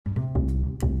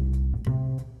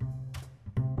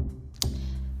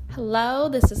Hello,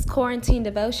 this is Quarantine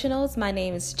Devotionals. My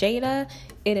name is Jada.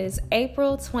 It is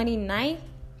April 29th,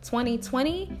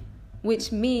 2020,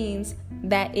 which means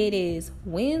that it is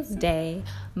Wednesday,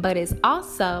 but it's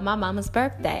also my mama's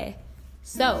birthday.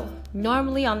 So,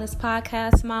 normally on this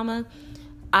podcast, Mama,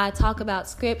 I talk about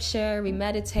scripture, we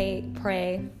meditate,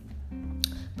 pray.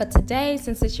 But today,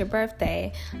 since it's your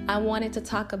birthday, I wanted to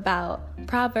talk about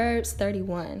Proverbs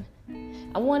 31.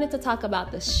 I wanted to talk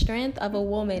about the strength of a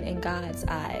woman in God's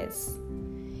eyes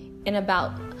and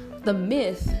about the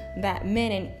myth that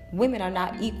men and women are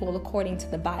not equal according to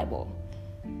the Bible,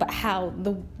 but how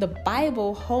the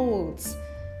Bible holds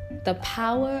the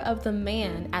power of the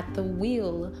man at the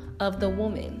will of the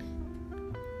woman.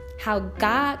 How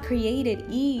God created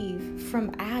Eve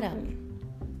from Adam,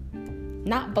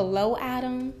 not below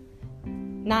Adam,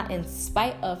 not in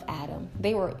spite of Adam.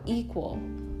 They were equal.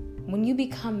 When you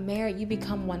become married, you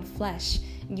become one flesh.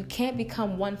 You can't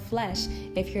become one flesh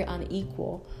if you're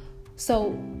unequal. So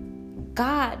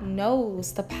God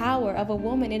knows the power of a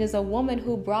woman. It is a woman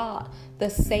who brought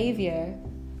the Savior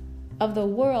of the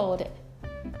world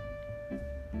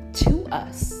to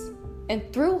us.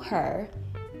 And through her,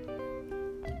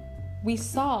 we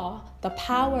saw the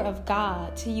power of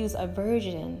God to use a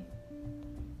virgin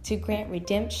to grant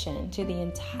redemption to the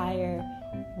entire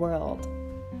world.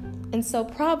 And so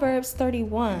Proverbs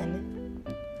 31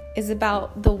 is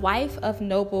about the wife of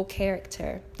noble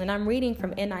character. And I'm reading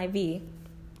from NIV.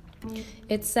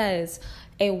 It says,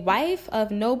 "A wife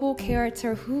of noble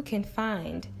character who can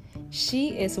find?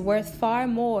 She is worth far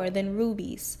more than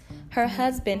rubies. Her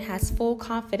husband has full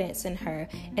confidence in her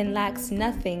and lacks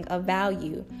nothing of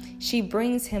value. She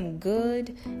brings him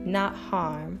good, not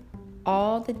harm,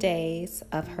 all the days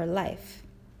of her life.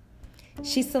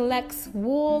 She selects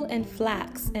wool and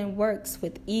flax and works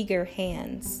with eager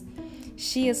hands.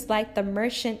 She is like the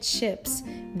merchant ships,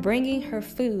 bringing her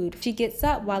food. She gets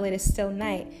up while it is still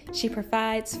night. She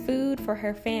provides food for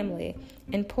her family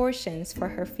and portions for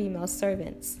her female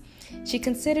servants. She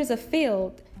considers a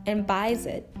field and buys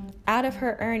it. Out of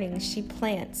her earnings, she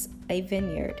plants a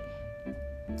vineyard.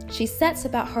 She sets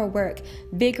about her work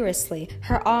vigorously.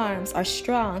 Her arms are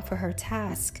strong for her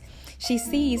task. She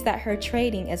sees that her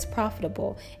trading is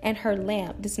profitable, and her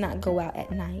lamp does not go out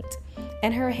at night.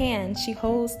 In her hand she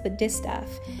holds the distaff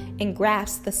and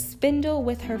grasps the spindle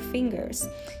with her fingers.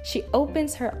 She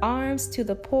opens her arms to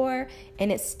the poor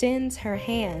and extends her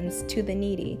hands to the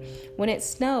needy. When it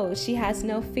snows, she has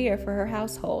no fear for her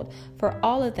household, for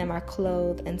all of them are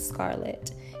clothed in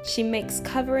scarlet. She makes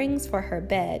coverings for her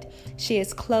bed. She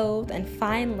is clothed in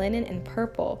fine linen and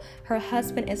purple. Her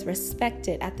husband is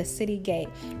respected at the city gate,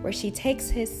 where she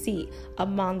takes his seat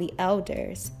among the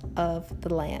elders of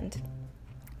the land.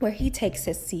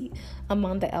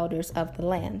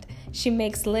 She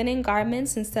makes linen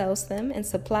garments and sells them and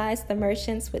supplies the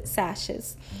merchants with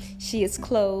sashes. She is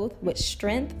clothed with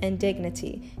strength and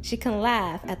dignity. She can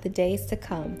laugh at the days to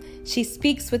come. She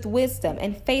speaks with wisdom,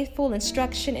 and faithful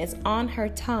instruction is on her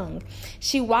tongue.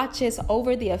 She watches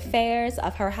over the affairs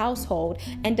of her household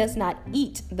and does not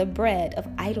eat the bread of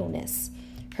idleness.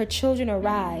 Her children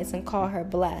arise and call her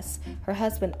blessed, her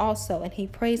husband also, and he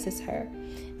praises her.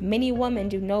 Many women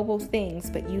do noble things,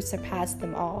 but you surpass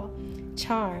them all.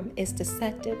 Charm is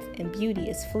deceptive and beauty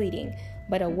is fleeting,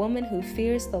 but a woman who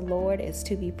fears the Lord is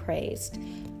to be praised.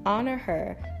 Honor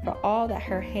her for all that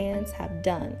her hands have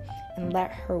done, and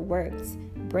let her works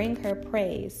bring her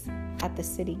praise at the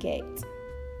city gate."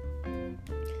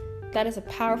 That is a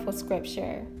powerful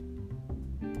scripture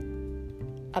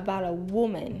about a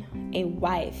woman, a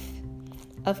wife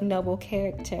of noble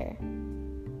character.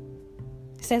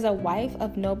 It says, "A wife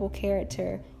of noble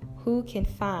character who can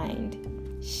find?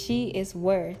 She is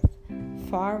worth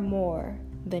far more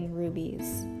than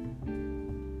rubies."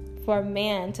 For a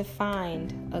man to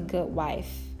find a good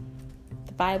wife,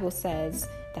 the Bible says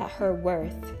that her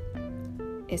worth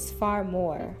is far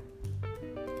more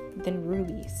than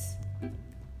rubies.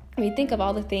 When you think of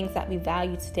all the things that we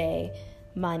value today,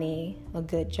 money, a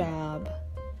good job,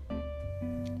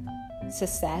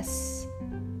 success,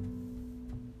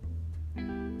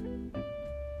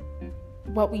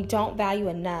 what we don't value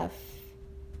enough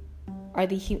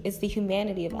is the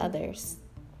humanity of others,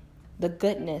 the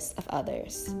goodness of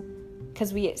others.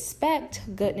 Because we expect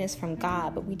goodness from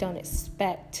God, but we don't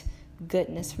expect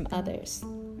goodness from others.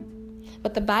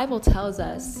 But the Bible tells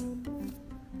us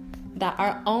that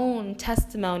our own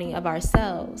testimony of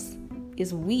ourselves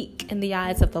is weak in the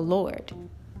eyes of the Lord.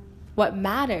 What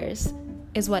matters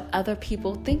is what other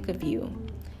people think of you.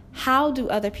 How do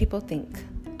other people think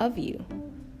of you?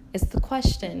 Is the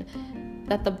question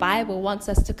that the Bible wants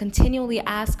us to continually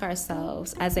ask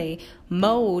ourselves as a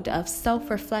mode of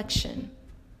self-reflection,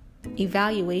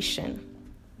 evaluation.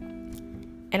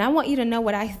 And I want you to know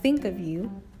what I think of you.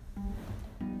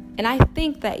 And I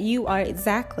think that you are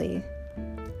exactly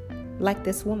like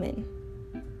this woman.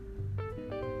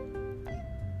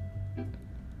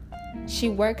 She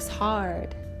works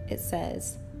hard, it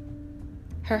says.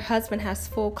 Her husband has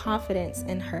full confidence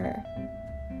in her.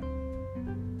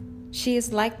 She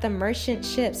is like the merchant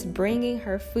ships bringing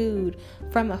her food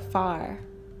from afar.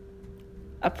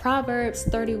 A Proverbs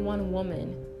 31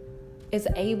 woman is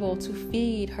able to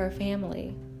feed her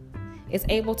family, is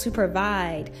able to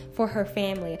provide for her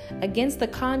family. Against the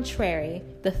contrary,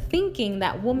 the thinking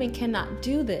that woman cannot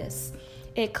do this,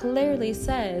 it clearly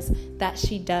says that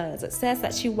she does. It says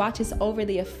that she watches over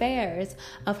the affairs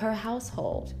of her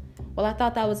household. Well, I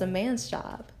thought that was a man's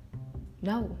job.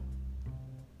 No.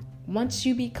 Once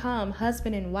you become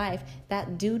husband and wife,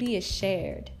 that duty is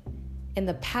shared. And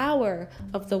the power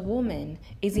of the woman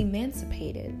is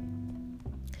emancipated.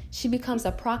 She becomes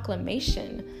a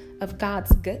proclamation of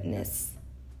God's goodness.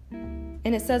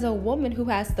 And it says a woman who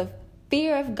has the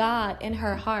fear of God in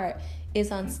her heart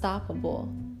is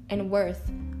unstoppable and worth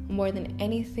more than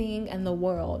anything in the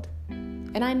world.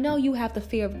 And I know you have the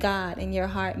fear of God in your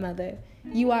heart, mother.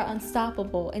 You are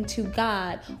unstoppable and to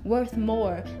God worth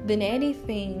more than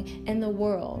anything in the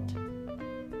world.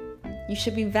 You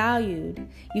should be valued.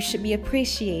 You should be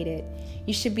appreciated.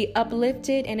 You should be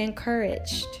uplifted and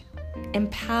encouraged,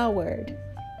 empowered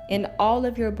in all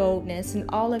of your boldness and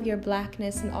all of your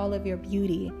blackness and all of your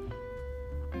beauty.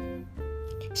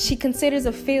 She considers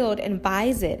a field and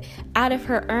buys it. Out of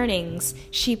her earnings,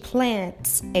 she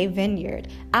plants a vineyard.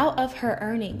 Out of her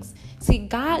earnings. See,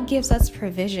 God gives us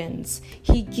provisions.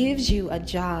 He gives you a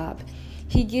job.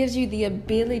 He gives you the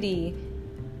ability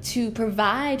to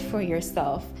provide for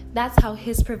yourself. That's how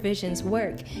his provisions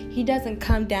work. He doesn't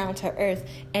come down to earth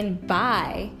and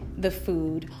buy the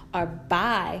food or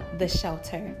buy the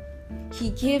shelter. He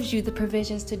gives you the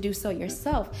provisions to do so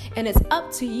yourself. And it's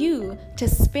up to you to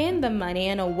spend the money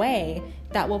in a way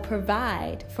that will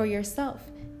provide for yourself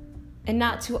and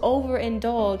not to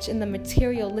overindulge in the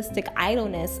materialistic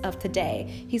idleness of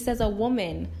today. He says a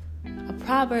woman, a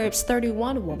Proverbs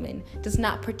 31 woman, does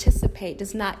not participate,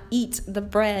 does not eat the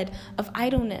bread of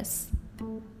idleness.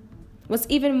 What's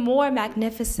even more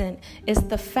magnificent is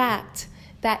the fact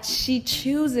that she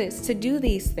chooses to do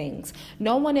these things.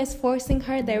 No one is forcing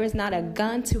her. There is not a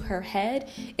gun to her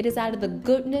head. It is out of the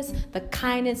goodness, the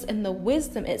kindness, and the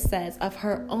wisdom, it says, of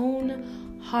her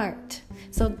own heart.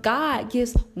 So God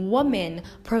gives woman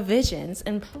provisions,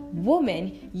 and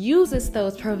woman uses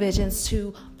those provisions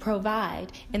to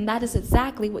provide. And that is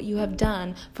exactly what you have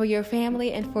done for your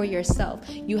family and for yourself.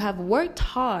 You have worked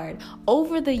hard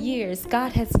over the years.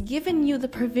 God has given you the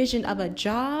provision of a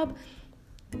job,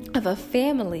 of a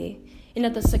family, and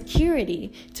of the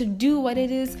security to do what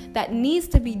it is that needs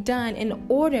to be done in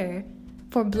order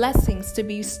for blessings to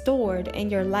be stored in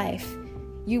your life.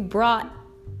 You brought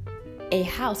a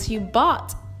house. You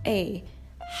bought a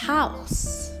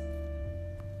house,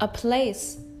 a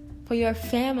place for your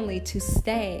family to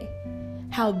stay.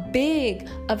 How big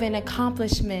of an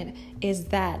accomplishment is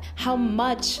that? How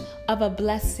much of a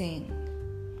blessing?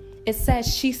 It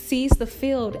says she sees the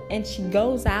field and she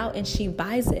goes out and she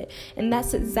buys it. And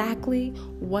that's exactly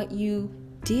what you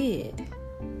did.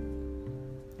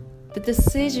 The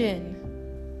decision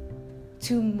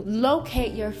to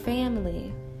locate your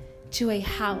family to a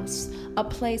house, a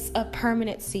place of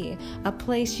permanency, a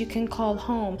place you can call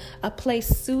home, a place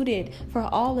suited for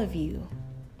all of you,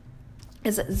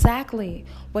 is exactly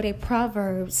what a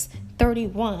Proverbs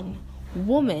 31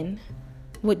 woman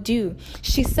would do.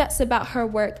 She sets about her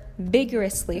work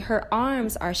vigorously. Her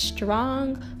arms are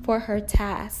strong for her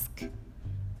task.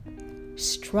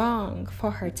 Strong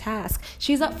for her task.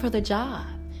 She's up for the job.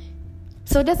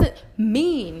 So it doesn't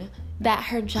mean that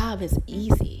her job is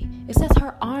easy. It says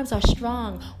her arms are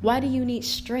strong. Why do you need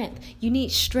strength? You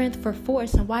need strength for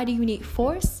force. And why do you need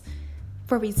force?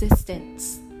 For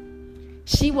resistance.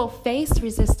 She will face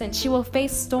resistance. She will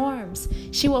face storms.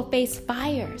 She will face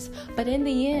fires. But in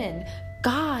the end,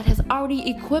 God has already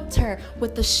equipped her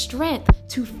with the strength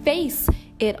to face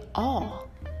it all.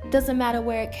 Doesn't matter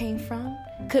where it came from.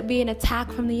 Could be an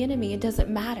attack from the enemy. It doesn't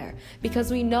matter,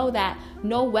 because we know that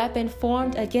no weapon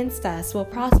formed against us will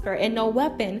prosper, and no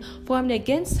weapon formed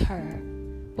against her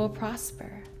will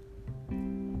prosper.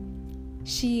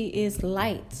 She is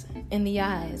light in the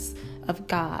eyes of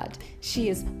God. She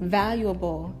is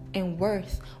valuable and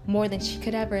worth more than she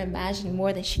could ever imagine,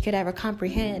 more than she could ever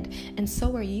comprehend. And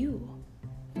so are you.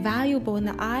 valuable in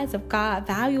the eyes of God,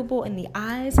 valuable in the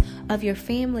eyes of your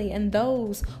family and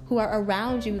those who are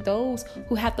around you, those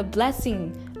who have the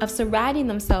blessing of surrounding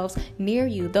themselves near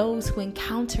you, those who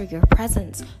encounter your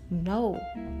presence. Know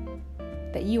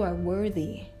that you are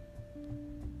worthy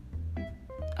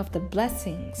of the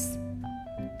blessings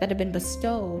that have been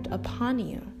bestowed upon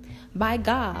you by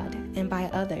God and by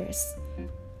others.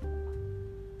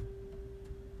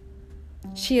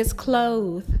 She is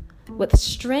clothed with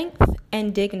strength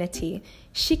and dignity.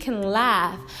 She can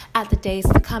laugh at the days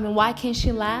to come. And why can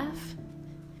she laugh?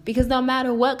 Because no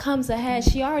matter what comes ahead,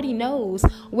 she already knows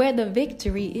where the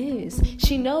victory is.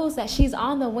 She knows that she's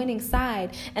on the winning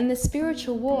side. And the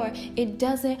spiritual war, it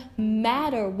doesn't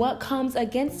matter what comes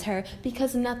against her,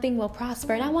 because nothing will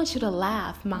prosper. And I want you to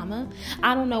laugh, mama.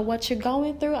 I don't know what you're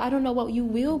going through. I don't know what you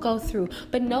will go through.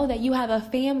 But know that you have a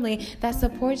family that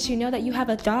supports you. Know that you have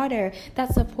a daughter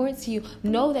that supports you.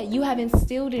 Know that you have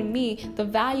instilled in me the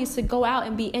values to go out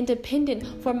and be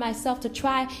independent for myself, to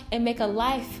try and make a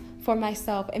life for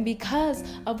myself. And because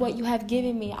of what you have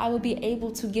given me, I will be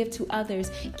able to give to others,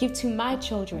 give to my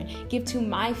children, give to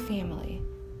my family.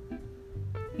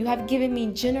 You have given me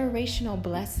generational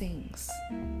blessings,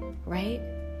 right?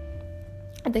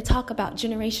 And they talk about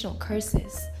generational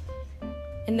curses,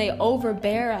 and they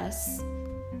overbear us,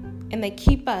 and they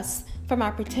keep us from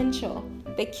our potential.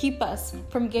 They keep us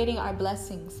from getting our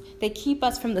blessings. They keep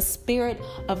us from the Spirit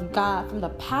of God, from the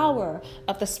power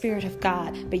of the Spirit of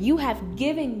God. But you have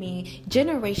given me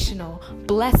generational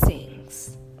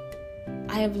blessings.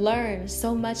 I have learned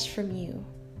so much from you.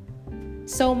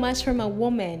 So much from a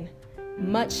woman,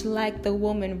 much like the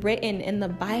woman written in the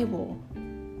Bible,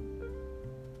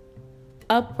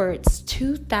 upwards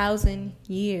 2,000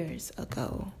 years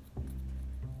ago.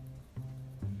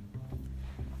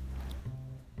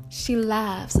 She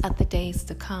laughs at the days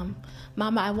to come.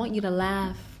 Mama, I want you to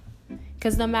laugh,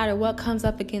 because no matter what comes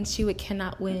up against you, it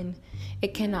cannot win.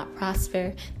 It cannot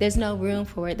prosper. There's no room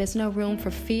for it. There's no room for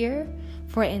fear,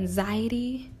 for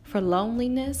anxiety, for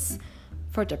loneliness,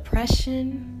 for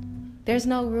depression. There's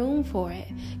no room for it.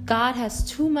 God has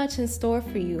too much in store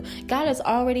for you. God has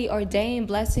already ordained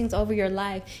blessings over your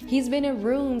life. He's been in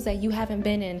rooms that you haven't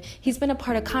been in. He's been a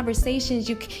part of conversations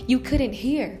you couldn't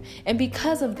hear. And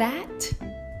because of that,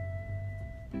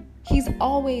 He's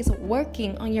always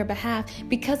working on your behalf.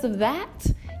 Because of that,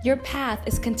 your path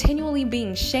is continually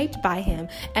being shaped by Him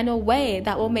in a way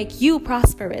that will make you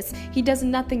prosperous. He does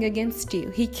nothing against you.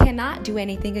 He cannot do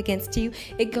anything against you.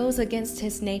 It goes against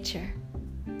His nature.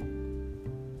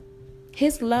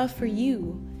 His love for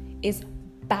you is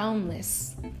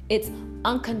boundless. It's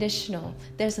unconditional.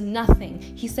 There's nothing.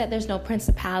 He said there's no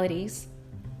principalities.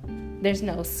 There's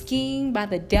no scheme by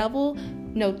the devil,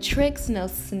 no tricks, no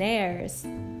snares.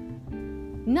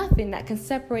 Nothing that can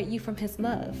separate you from His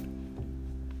love.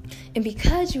 And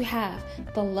because you have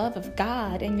the love of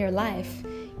God in your life,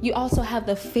 you also have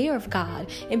the fear of God.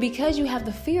 And because you have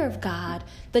the fear of God,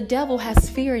 the devil has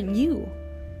fear in you.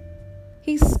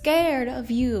 He's scared of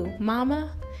you,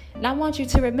 mama. And I want you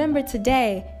to remember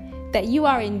today that you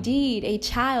are indeed a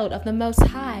child of the Most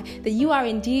High, that you are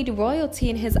indeed royalty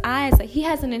in His eyes, that He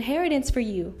has an inheritance for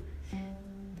you.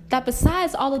 That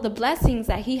besides all of the blessings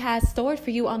that He has stored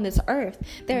for you on this earth,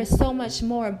 there is so much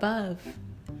more above,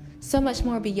 so much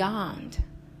more beyond.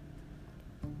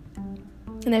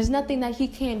 And there's nothing that He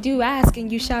can't do. Ask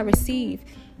and you shall receive.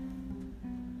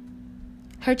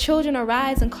 Her children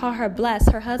arise and call her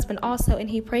blessed, her husband also, and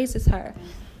he praises her.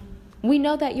 We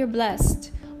know that you're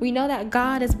blessed. We know that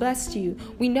God has blessed you.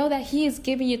 We know that He is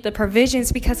giving you the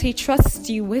provisions because He trusts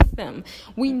you with them.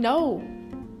 We know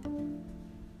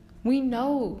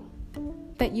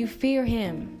that you fear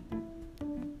Him.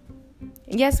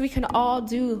 Yes, we can all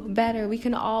do better. We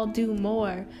can all do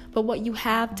more. But what you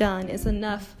have done is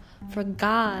enough for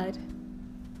God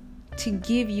to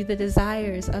give you the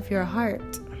desires of your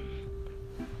heart.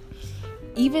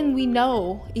 Even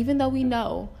though we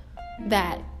know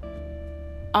that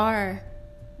our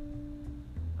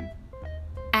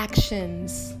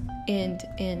actions and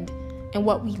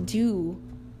what we do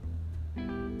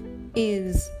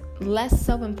is less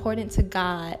so important to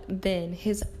God than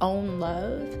His own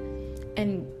love,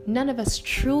 and none of us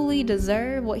truly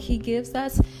deserve what He gives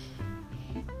us,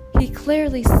 He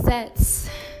clearly sets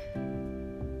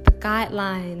the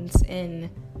guidelines and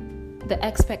the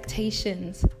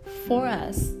expectations for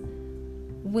us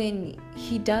when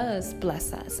He does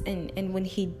bless us and when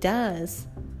He does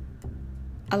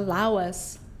allow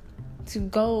us to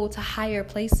go to higher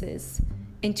places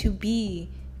and to be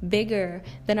bigger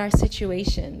than our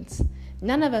situations.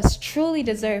 None of us truly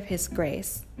deserve His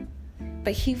grace,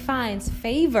 but He finds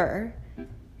favor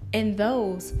in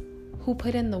those who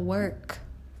put in the work.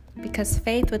 Because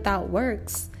faith without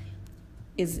works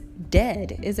is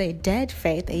dead, is a dead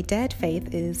faith. A dead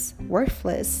faith is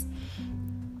worthless.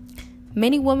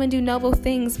 Many women do noble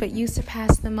things, but you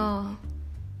surpass them all.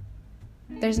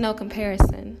 There's no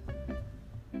comparison,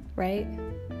 right?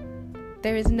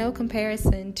 There is no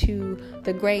comparison to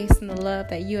the grace and the love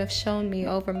that you have shown me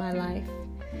over my life.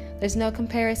 There's no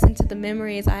comparison to the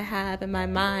memories I have in my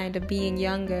mind of being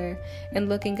younger and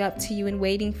looking up to you and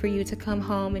waiting for you to come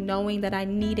home and knowing that I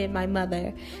needed my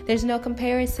mother. There's no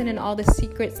comparison in all the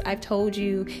secrets I've told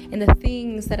you and the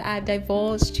things that I've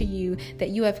divulged to you that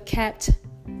you have kept,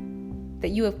 that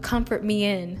you have comforted me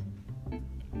in.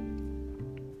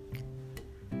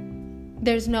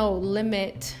 There's no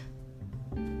limit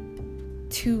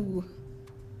to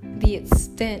the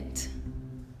extent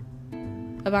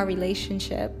of our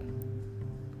relationship.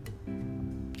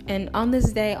 And on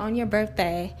this day, on your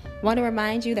birthday, I want to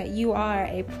remind you that you are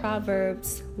a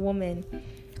Proverbs woman.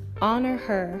 Honor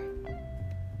her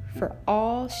for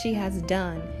all she has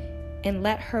done, and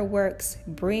let her works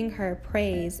bring her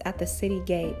praise at the city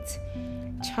gate.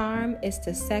 Charm is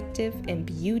deceptive and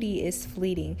beauty is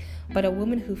fleeting, but a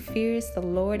woman who fears the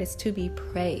Lord is to be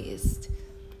praised.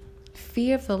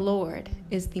 Fear of the Lord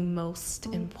is the most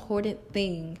important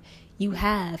thing you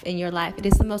have in your life. It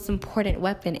is the most important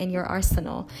weapon in your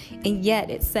arsenal. And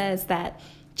yet it says that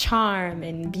charm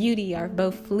and beauty are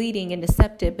both fleeting and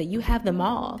deceptive, but you have them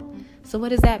all. So what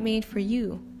does that mean for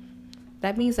you?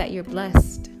 That means that you're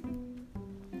blessed.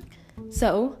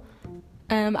 So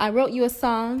I wrote you a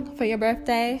song for your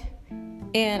birthday,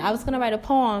 and I was going to write a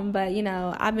poem, but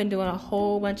I've been doing a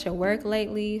whole bunch of work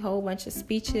lately, whole bunch of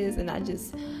speeches, and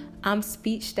I'm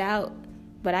speeched out,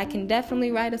 but I can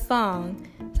definitely write a song.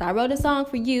 So I wrote a song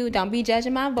for you. Don't be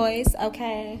judging my voice,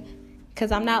 okay?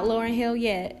 Because I'm not Lauryn Hill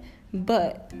yet,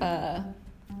 but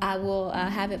I will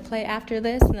have it play after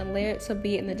this, and the lyrics will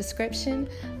be in the description.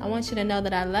 I want you to know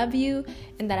that I love you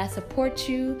and that I support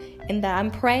you and that I'm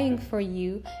praying for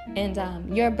you. And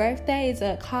your birthday is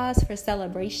a cause for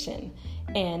celebration.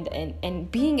 And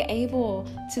being able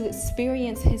to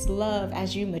experience his love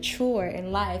as you mature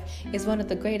in life is one of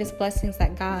the greatest blessings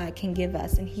that God can give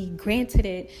us, and he granted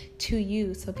it to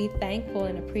you. So be thankful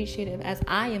and appreciative, as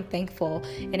I am thankful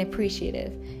and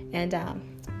appreciative. And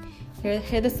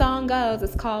here the song goes.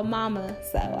 It's called Mama.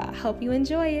 So I hope you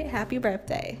enjoy it. Happy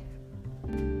birthday.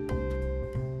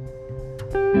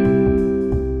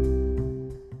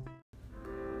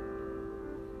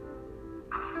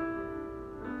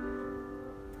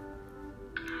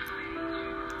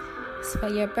 It's for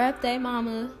your birthday,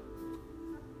 Mama.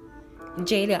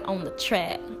 Jada on the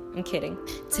track. I'm kidding.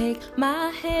 Take my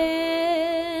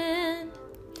hand,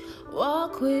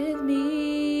 walk with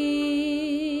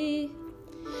me.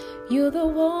 You're the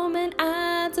woman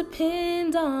I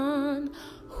depend on,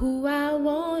 who I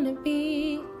wanna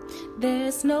be.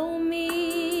 There's no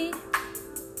me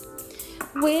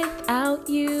without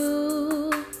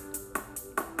you.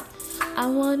 I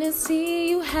wanna see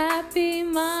you happy,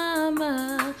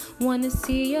 Mama. Wanna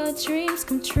see your dreams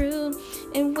come true.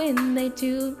 And when they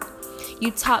do, you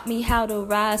taught me how to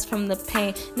rise from the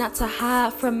pain, not to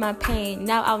hide from my pain.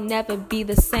 Now I'll never be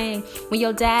the same. When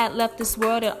your dad left this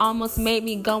world, it almost made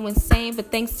me go insane.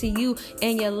 But thanks to you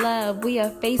and your love, we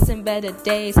are facing better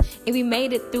days. And we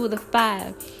made it through the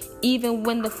fire. Even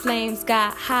when the flames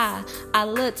got high, I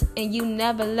looked and you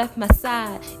never left my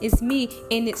side. It's me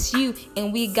and it's you,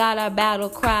 and we got our battle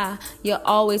cry. You'll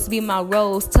always be my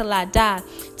rose till I die.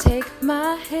 Take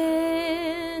my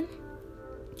hand,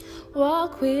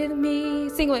 walk with me.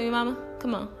 Sing with me, Mama.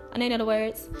 Come on. I know the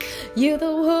words. You're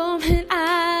the woman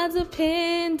I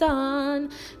depend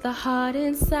on, the heart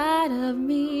inside of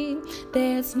me.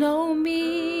 There's no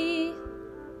me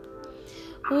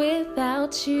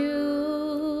without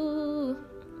you.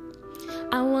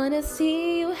 I wanna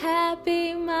see you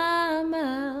happy,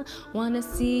 Mama. Wanna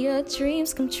see your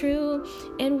dreams come true.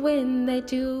 And when they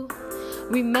do,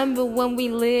 remember when we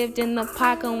lived in the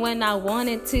park and when I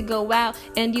wanted to go out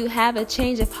and you have a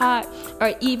change of heart.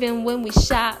 Or even when we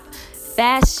shop,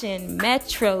 fashion,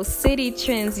 metro, city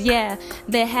trends, yeah,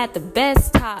 they had the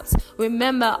best tops.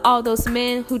 Remember all those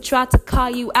men who tried to call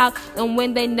you out, and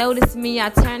when they notice me, I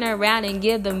turn around and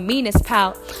give the meanest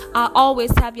pout. I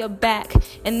always have your back,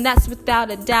 and that's without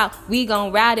a doubt. We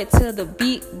gon' ride it till the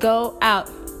beat go out.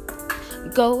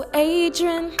 Go,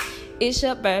 Adrian, it's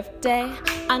your birthday.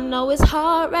 I know it's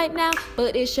hard right now,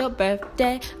 but it's your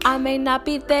birthday. I may not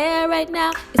be there right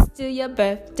now. It's still your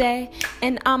birthday.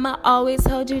 And I'ma always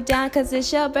hold you down 'cause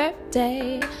it's your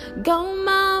birthday. Go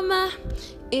mama,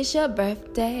 it's your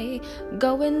birthday.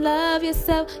 Go and love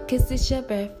yourself 'cause it's your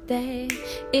birthday.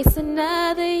 It's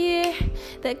another year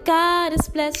that God has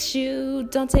blessed you.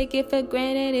 Don't take it for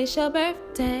granted, it's your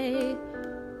birthday.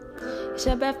 It's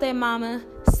your birthday, mama.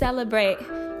 Celebrate.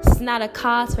 This is not a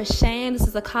cause for shame. This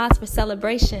is a cause for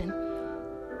celebration.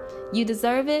 You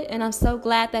deserve it, and I'm so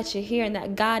glad that you're here and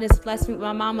that God has blessed me with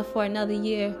my mama for another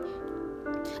year.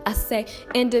 I say,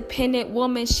 independent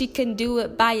woman, she can do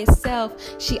it by herself.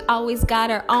 She always got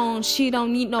her own. She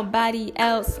don't need nobody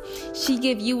else. She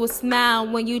give you a smile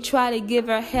when you try to give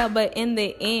her hell, but in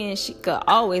the end, she could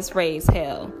always raise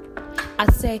hell.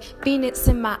 I say, Phoenix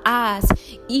in my eyes.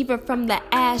 Even from the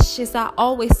ashes, I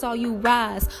always saw you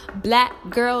rise. Black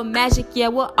girl magic, yeah,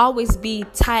 we'll always be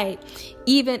tight.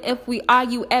 Even if we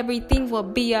argue, everything will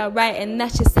be alright. And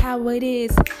that's just how it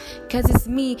is. 'Cause it's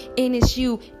me and it's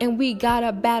you, and we got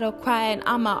a battle cry. And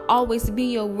I'ma always be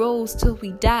your rose till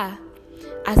we die.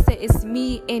 I said it's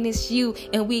me and it's you,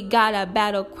 and we got a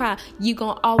battle cry. You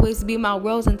gon' always be my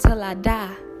rose until I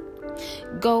die.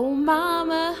 Go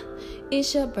mama,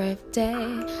 it's your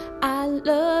birthday. I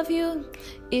love you,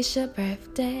 it's your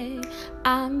birthday.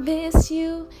 I miss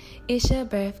you, it's your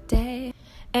birthday.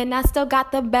 And I still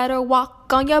got the better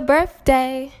walk on your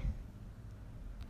birthday.